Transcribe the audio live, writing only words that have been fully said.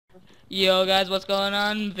Yo guys, what's going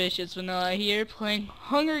on? Vicious Vanilla here, playing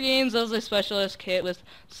Hunger Games as a specialist kit with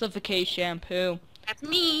Suffocate Shampoo. That's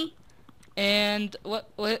me. And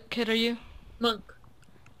what kit are you? Monk.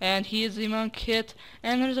 And he is the monk kit,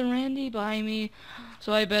 and there's a Randy by me,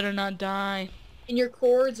 so I better not die. And your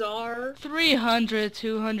chords are 300,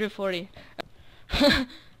 240.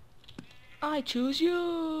 I choose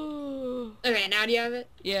you. okay. Now do you have it?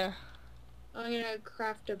 Yeah. I'm gonna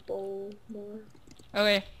craft a bowl more.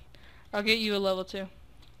 Okay. I'll get you a level 2.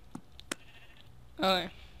 Okay.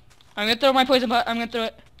 I'm gonna throw my poison pot. I'm gonna throw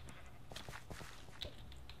it.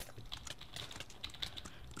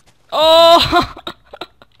 Oh!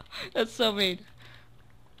 That's so mean.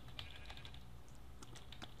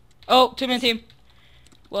 Oh, 2-man team.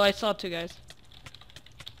 Well, I saw 2 guys.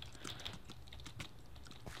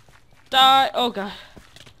 Die! Oh god.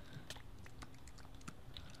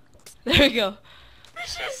 There we go.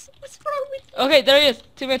 Vicious, what's wrong with you? Okay, there he is.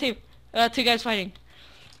 2-man team. 2 guys fighting.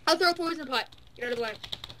 I'll throw a poison pot. Get out of the way.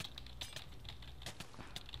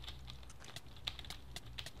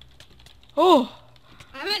 Oh!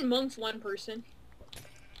 I haven't monked one person.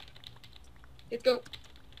 Let's go.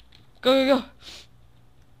 Go, go,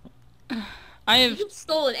 go. I have... You've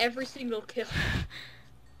stolen every single kill.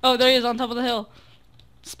 Oh, there he is on top of the hill.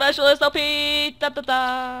 Specialist LP! Da da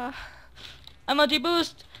da! Emoji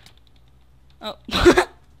boost! Oh.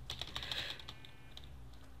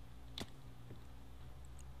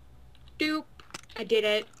 Doop. I did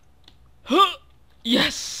it.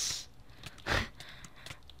 Yes!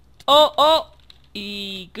 Oh, oh!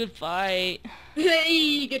 Good fight.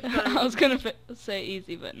 Hey, good fight. I was gonna say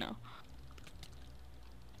easy, but no.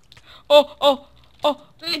 Oh, oh, oh!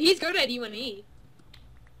 Man, he's good at E1E.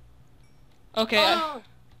 Okay. Oh.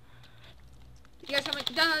 You guys coming?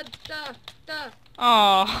 Da.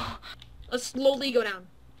 Oh. Let's slowly go down.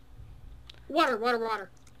 Water, water,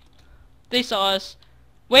 water. They saw us.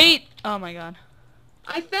 Wait! Oh my god.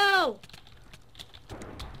 I fell!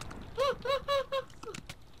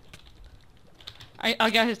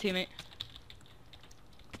 I got his teammate.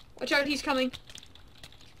 Watch out, he's coming.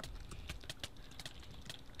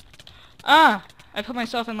 Ah! I put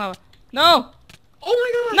myself in lava. No! Oh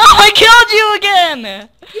my god! No! I killed you again!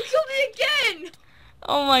 You killed me again!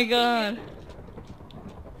 Oh my god.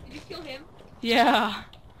 Did you kill him? Yeah.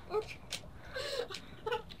 Okay.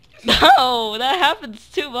 No! That happens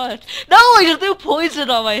too much. No! I just threw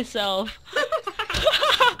poison on myself.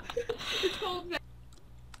 It's cold now.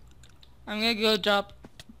 I'm gonna go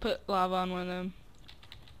put lava on one of them.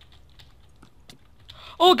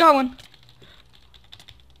 Oh, got one!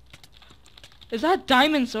 Is that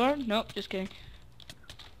diamond sword? Nope, just kidding.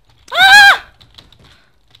 Ah!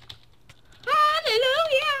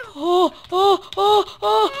 Hallelujah! Oh, oh, oh,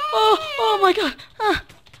 oh, oh, oh my god. Ah,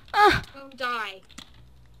 ah. Don't die.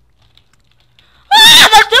 Ah,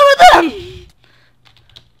 there's 2 of them!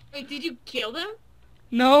 Wait, did you kill them?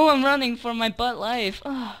 No, I'm running for my butt life.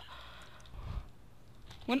 Ah.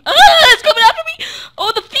 It's coming after me!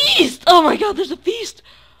 Oh, the feast! Oh my god, there's a feast!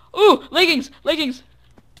 Ooh, leggings, leggings.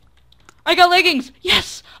 I got leggings!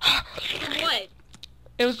 Yes! What?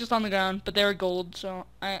 It was just on the ground, but they were gold, so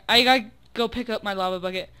I gotta go pick up my lava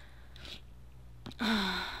bucket.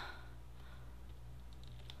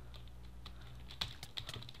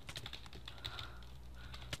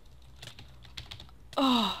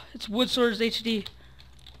 Oh, it's Wood Swords HD.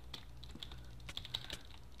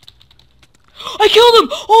 I killed him!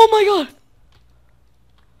 Oh my god!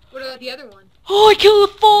 What about the other one? Oh, I killed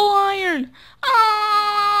a full iron!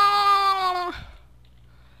 Ah!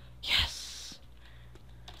 Yes!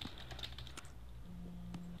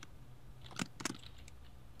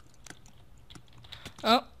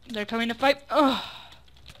 Oh, they're coming to fight. Oh.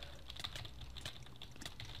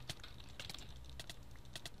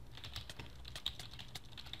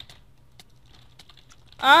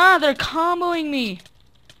 Ah, they're comboing me.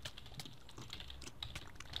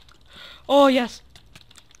 Oh, yes.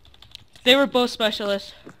 They were both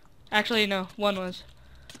specialists. Actually, no, one was.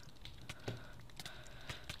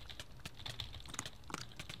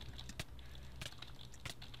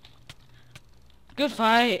 Good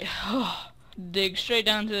fight. Dig straight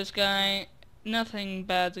down to this guy. Nothing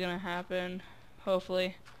bad's gonna happen.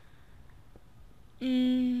 Hopefully.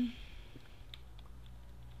 Whew.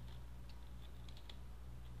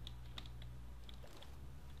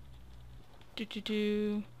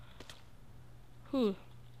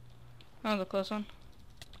 That was a close one.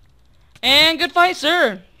 And good fight,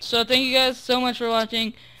 sir! So thank you guys so much for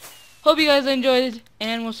watching. Hope you guys enjoyed it,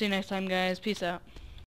 and we'll see you next time, guys. Peace out.